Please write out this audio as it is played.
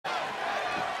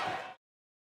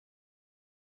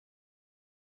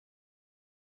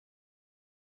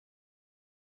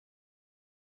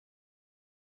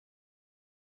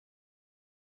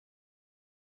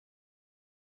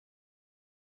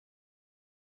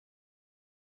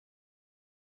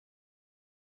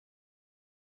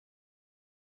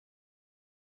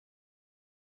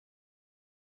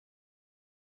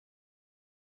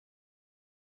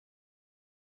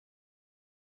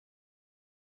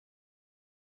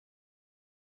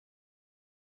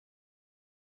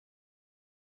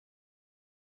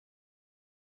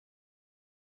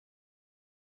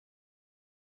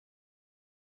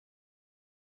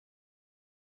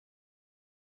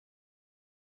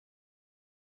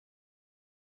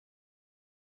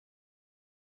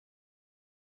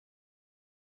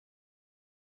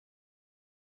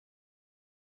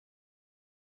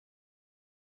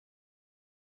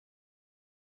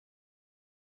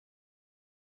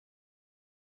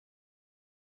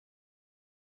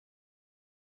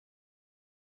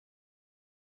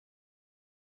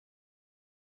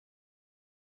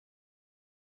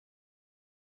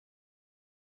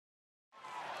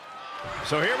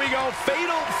So here we go,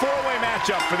 fatal four-way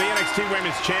matchup for the NXT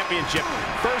Women's Championship.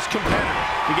 First competitor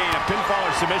to gain a pinfall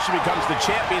or submission becomes the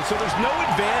champion, so there's no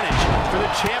advantage for the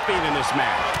champion in this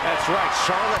match. That's right,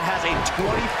 Charlotte has a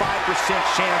 25%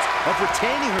 chance of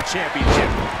retaining her championship.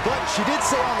 But she did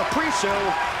say on the pre-show,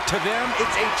 to them,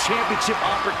 it's a championship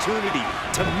opportunity.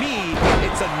 To me,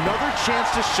 it's another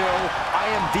chance to show I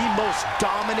am the most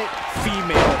dominant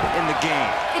female in the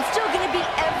game. It's still going to be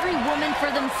every woman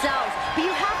for themselves, but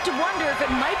you have to wonder if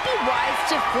it might be wise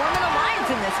to form an alliance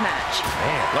in this match.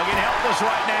 Man, looking helpless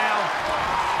right now.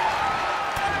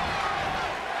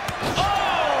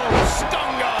 Oh,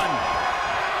 stun gun.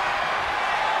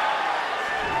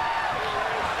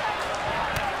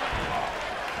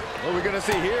 What are we going to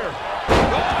see here?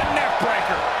 Oh, neck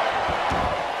breaker.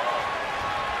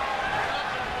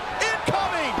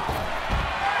 Incoming.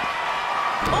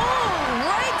 Oh,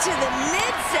 right to the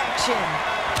midsection.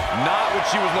 Not what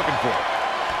she was looking for.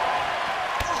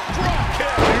 Drop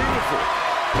kick. Beautiful.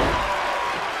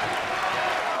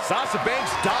 Sasha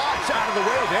Banks dodged out of the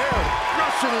way there.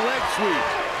 Russian leg sweep.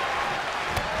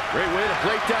 Great way to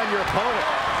break down your opponent.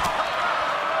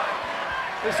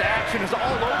 This action is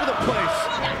all over the place.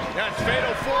 That's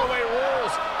fatal four-way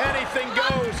rules. Anything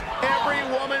goes. Every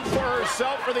woman for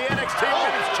herself for the NXT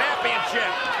Women's Championship.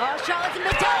 Oh, Charlotte's in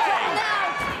big trouble now.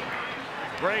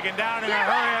 Breaking down in a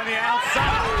hurry on the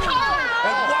outside.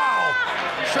 And wow,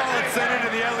 Charlotte sent into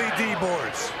the LED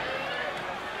boards.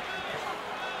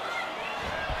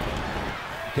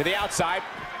 To the outside,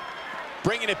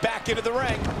 bringing it back into the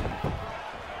ring.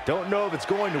 Don't know if it's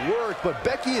going to work, but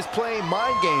Becky is playing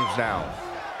mind games now.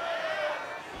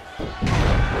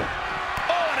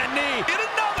 Oh, and a knee. Get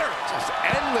another. Just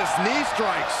endless knee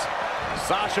strikes.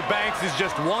 Sasha Banks is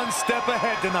just one step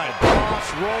ahead tonight.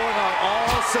 Boss rolling on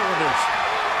all cylinders.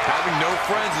 Having no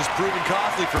friends is proving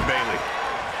costly for Bayley.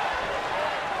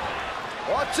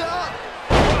 Watch out!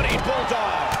 Bloody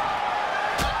bulldog.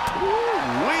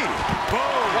 Woo-wee.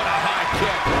 Boom. What a high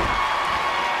kick.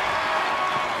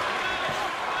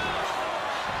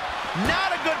 Not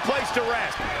a good place to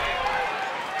rest.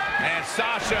 And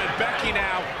Sasha and Becky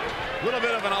now. A little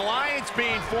bit of an alliance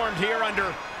being formed here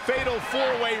under fatal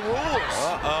four-way rules.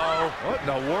 Uh-oh. What in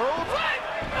the world?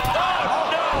 Oh,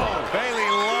 no. Bayley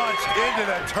launched into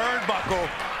the turnbuckle.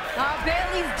 Oh,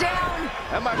 Bayley's down.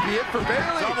 That might be it for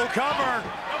Bayley. Double cover.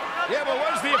 Yeah, but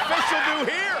what does the official do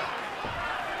here?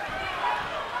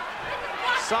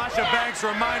 Sasha Banks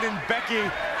reminding Becky,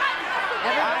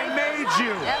 I made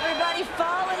you. Everybody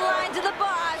fall in line to the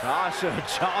boss. Sasha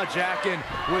jaw-jacking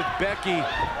with Becky.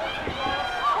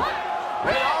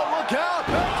 Hey, oh, look out,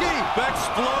 Becky!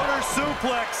 Exploder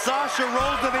suplex. Sasha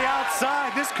rolls to the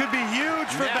outside. This could be huge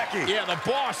for Becky. Yeah, the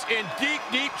boss in deep,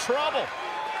 deep trouble.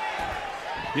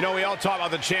 You know, we all talk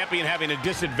about the champion having a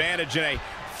disadvantage in a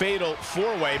fatal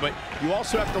four-way, but you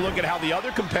also have to look at how the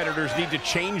other competitors need to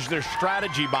change their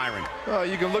strategy, Byron.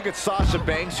 You can look at Sasha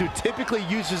Banks, who typically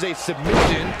uses a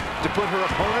submission to put her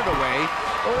opponent away.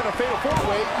 Or in a fatal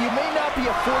four-way, you may not be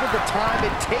afforded the time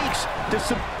it takes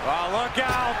to Oh, look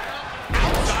out.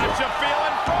 Sasha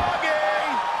feeling froggy.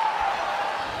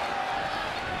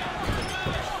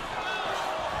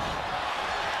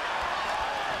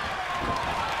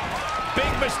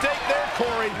 Big mistake there,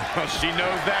 Corey. She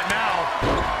knows that now.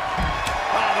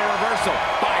 Oh, the reversal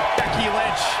by Becky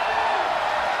Lynch.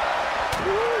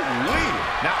 Ooh-wee.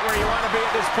 Not where you want to be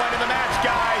at this point in the match,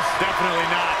 guys. Definitely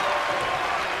not.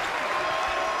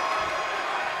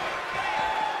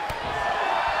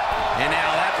 And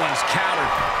now that one's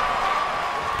countered.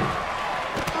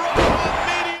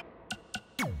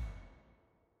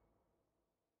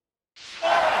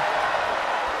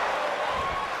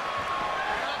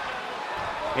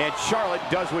 And Charlotte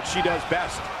does what she does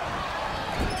best.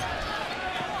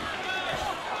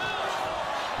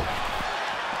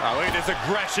 Oh, look at this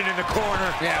aggression in the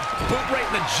corner. Yeah, boot right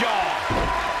in the jaw.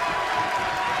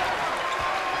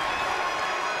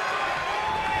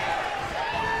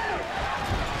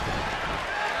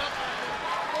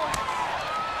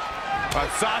 But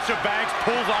Sasha Banks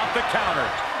pulls off the counter.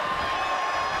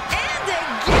 And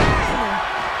again!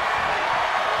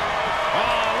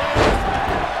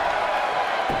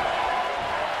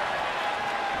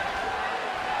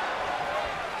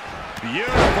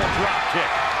 Beautiful drop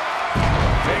kick.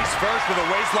 Face first with a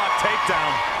waistlock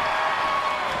takedown.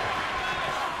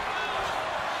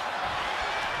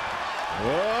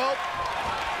 Well.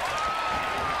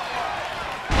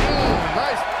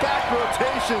 Nice back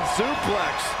rotation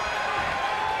suplex.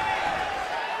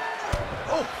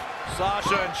 Oh,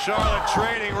 Sasha and Charlotte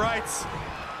trading rights.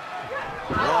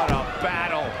 What a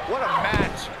battle. What a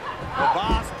match. The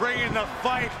boss bringing the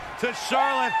fight to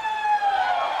Charlotte.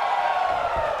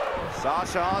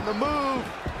 Sasha on the move.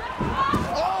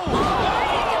 Oh,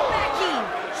 right into Becky.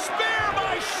 Spear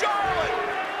by Charlotte.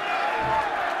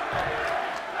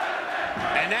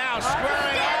 And now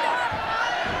squaring off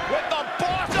with the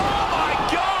boss. Oh, my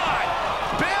God.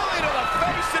 Bayley to the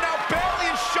face, and now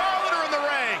Bayley and Charlotte are in the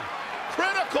ring.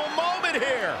 Critical moment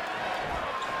here.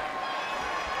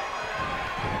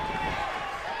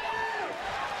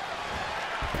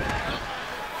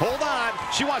 Hold on.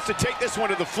 She wants to take this one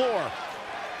to the floor.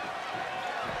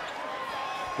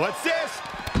 What's this?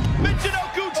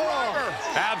 Michinoku driver.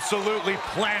 Oh, absolutely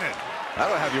planted.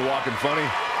 That'll have you walking funny.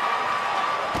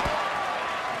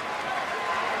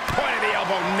 Point of the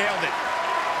elbow, nailed it.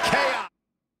 Chaos.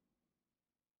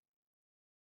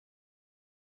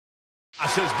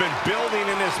 Has been building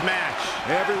in this match.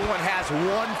 Everyone has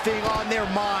one thing on their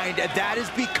mind, and that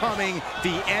is becoming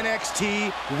the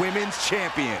NXT Women's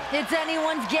Champion. It's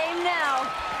anyone's game now.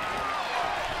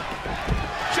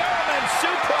 German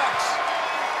suplex.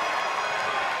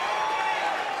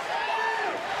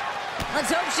 Let's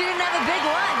hope she didn't have a big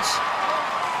lunch.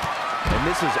 And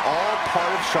this is all part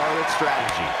of Charlotte's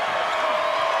strategy.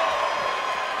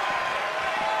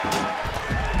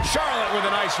 Charlotte with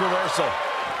a nice reversal.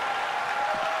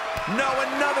 No,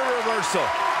 another reversal.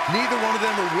 Neither one of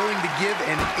them are willing to give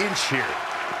an inch here.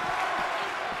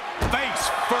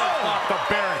 Face first off the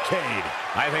barricade.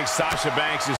 I think Sasha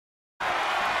Banks is...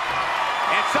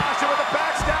 And Sasha with a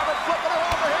backstab and flipping her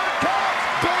over. Here it comes.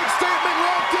 Big statement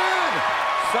locked in.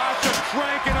 Sasha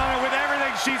cranking on it with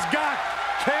everything she's got.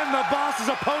 Can the boss's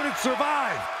opponent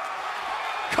survive?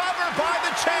 Covered by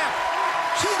the champ.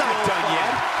 She's not done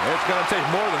yet. It's going to take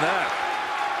more than that.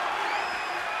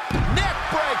 Neck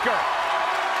breaker.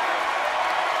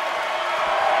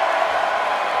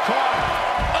 Caught.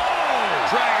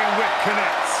 Oh! Dragon Whip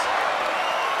connects.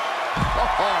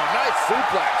 Oh, nice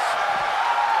suplex.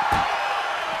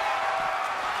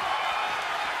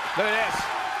 Look at this.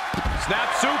 Snap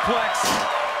suplex.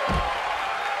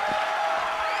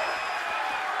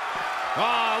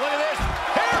 Oh, look at this.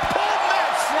 Hair pull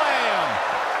mat slam.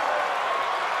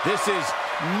 This is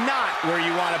not where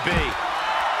you want to be.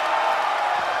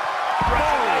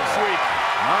 Right sweep.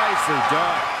 Nicely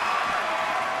done.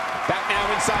 Back now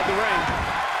inside the ring.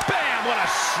 Bam! What a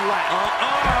slap.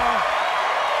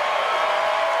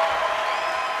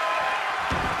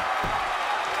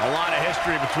 A lot of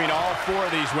history between all four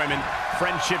of these women.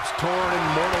 Friendships torn and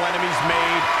mortal enemies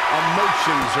made.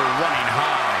 Emotions are running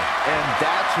high. And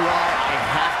that's why I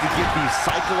have to give the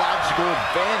psychological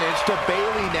advantage to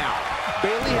Bayley now.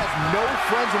 Bayley has no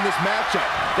friends in this matchup.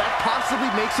 That possibly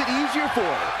makes it easier for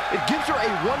her. It gives her a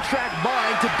one-track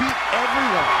mind to beat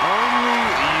everyone. Only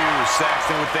you,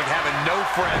 Saxton, would think having no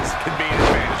friends can be an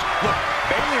advantage. Look,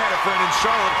 Bayley had a friend in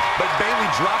Charlotte, but Bayley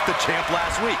dropped the champ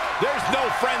last week. There's no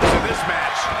friends in this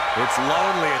match. It's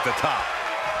lonely at the top.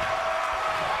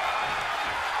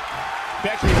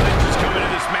 Becky Lynch is coming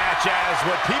to this match as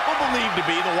what people believe to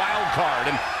be the wild card.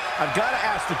 And I've got to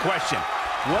ask the question,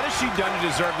 what has she done to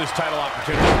deserve this title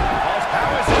opportunity? How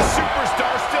is this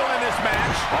superstar still in this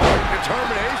match?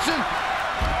 Determination.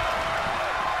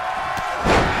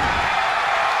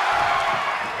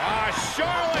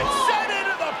 Charlotte sent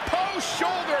into the post,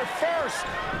 shoulder first.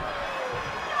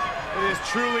 It is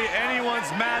truly anyone's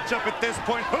matchup at this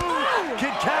point. Who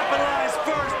can capitalize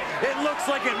first? It looks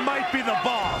like it might be the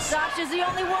boss. Sasha's the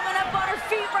only woman up on her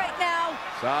feet right now.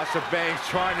 Sasha Banks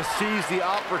trying to seize the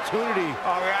opportunity.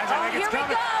 Oh, guys, I think it's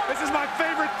coming. This is my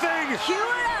favorite thing. Cue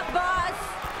it up, boss.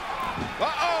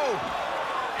 Uh-oh.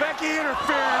 Becky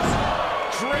interferes.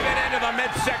 Driven into the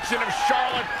midsection of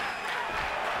Charlotte.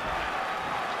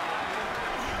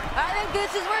 I think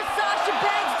this is where Sasha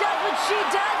Banks does what she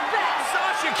does best.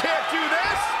 Sasha can't do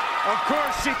this. Of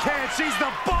course she can. She's the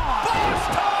boss. Boss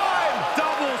time.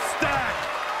 Double stack.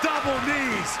 Double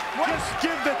knees. Just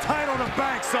give the title to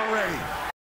Banks already.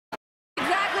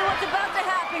 Exactly what's about to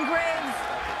happen, Graves.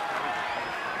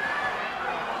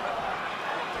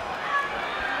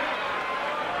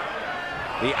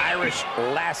 The Irish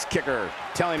last kicker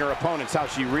telling her opponents how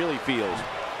she really feels.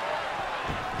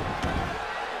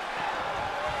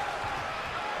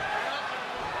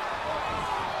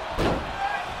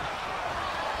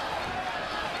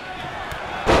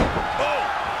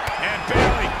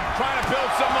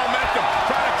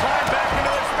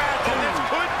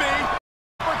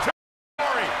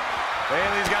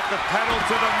 The pedal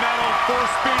to the metal, full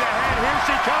speed ahead. Here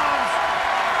she comes.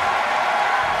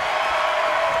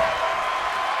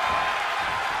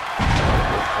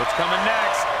 What's coming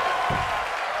next?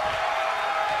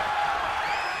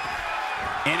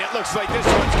 And it looks like this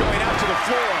one's going out to the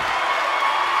floor.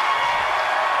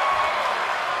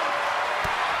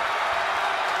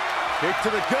 Kick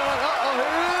to the gut. Uh-oh, here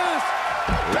it is.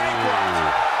 Bankrupt.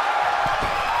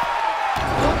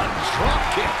 What a drop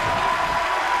kick.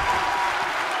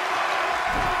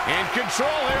 In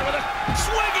control here with a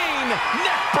swinging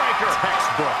neck breaker.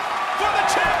 Textbook. For the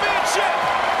championship.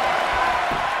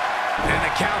 And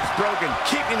the count's broken,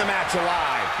 keeping the match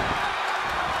alive.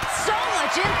 So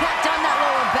much impact on that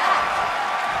lower back.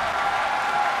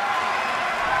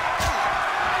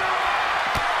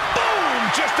 Boom!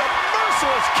 Just a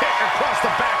merciless kick across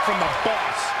the back from the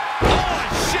boss. Oh, a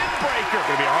shin breaker.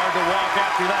 Gonna be hard to walk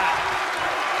after that.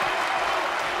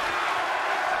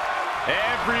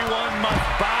 Everyone must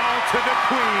bow to the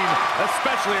queen,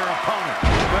 especially her opponent.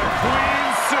 The queen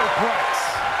suplex.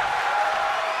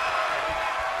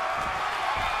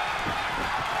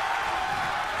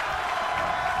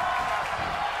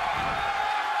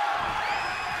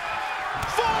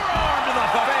 Forearm to the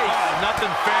face. Oh,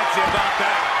 nothing fancy about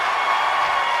that.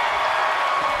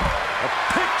 A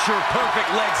picture-perfect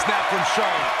leg snap from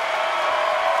Charlotte.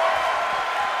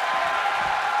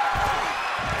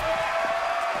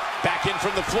 Back in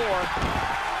from the floor.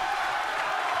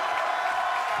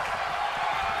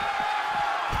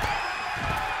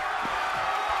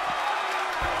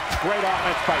 Great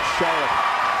offense by Charlotte.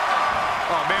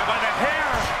 Oh, man, by the hair.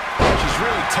 She's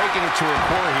really taking it to her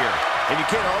core here. And you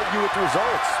can't argue with the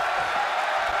results.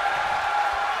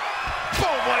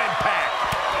 Boom, what impact.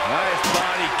 Nice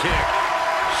body kick.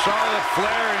 Charlotte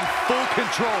Flair in full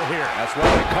control here. That's why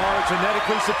the card is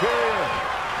genetically superior.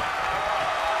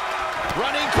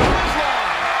 Running clothesline.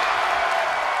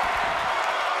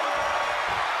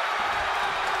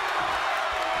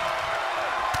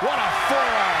 What a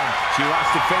forearm. She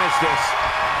wants to finish this.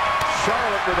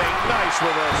 Charlotte with a nice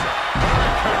reversal.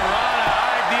 Carana,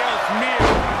 ay Dios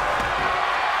mío.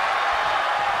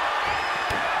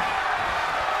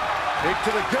 Kick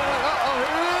to the gut. Uh-oh,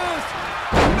 here it is.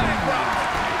 Bankrupt.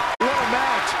 What a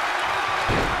match.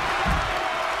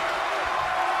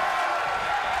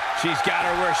 She's got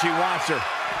her where she wants her.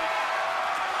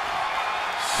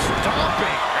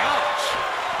 Stomping. Ouch.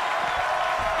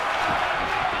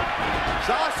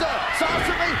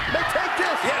 Sasha may take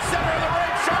this. Yes, center of the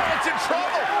ring. Charlotte's in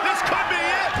trouble. This could be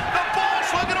it. The Boss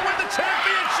looking to win the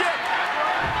championship.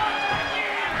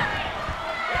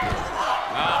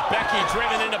 Becky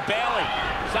driven into Bayley.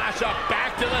 Sasha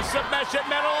back to the submission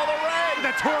middle of the ring.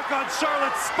 The torque on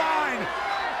Charlotte's spine.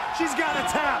 She's got to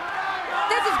tap.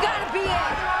 This has got to be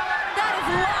it. That is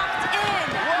locked in.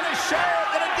 What is Charlotte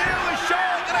going to do? Is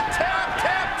Charlotte going to tap,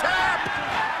 tap, tap?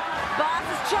 Boss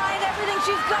is trying everything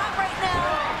she's got right now.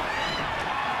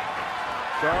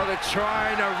 Charlotte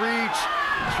trying to reach,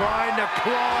 trying to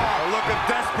claw. A look of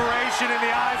desperation in the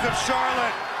eyes of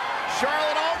Charlotte.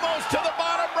 Charlotte almost to the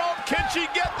bottom rope. Can she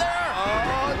get there?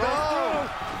 Oh, no.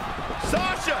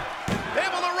 Sasha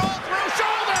able to roll through.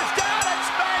 Shoulders down and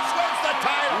Smash wins the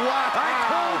title. Wow.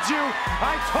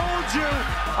 I told you.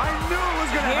 I knew it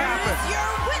was going to happen. Here's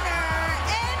your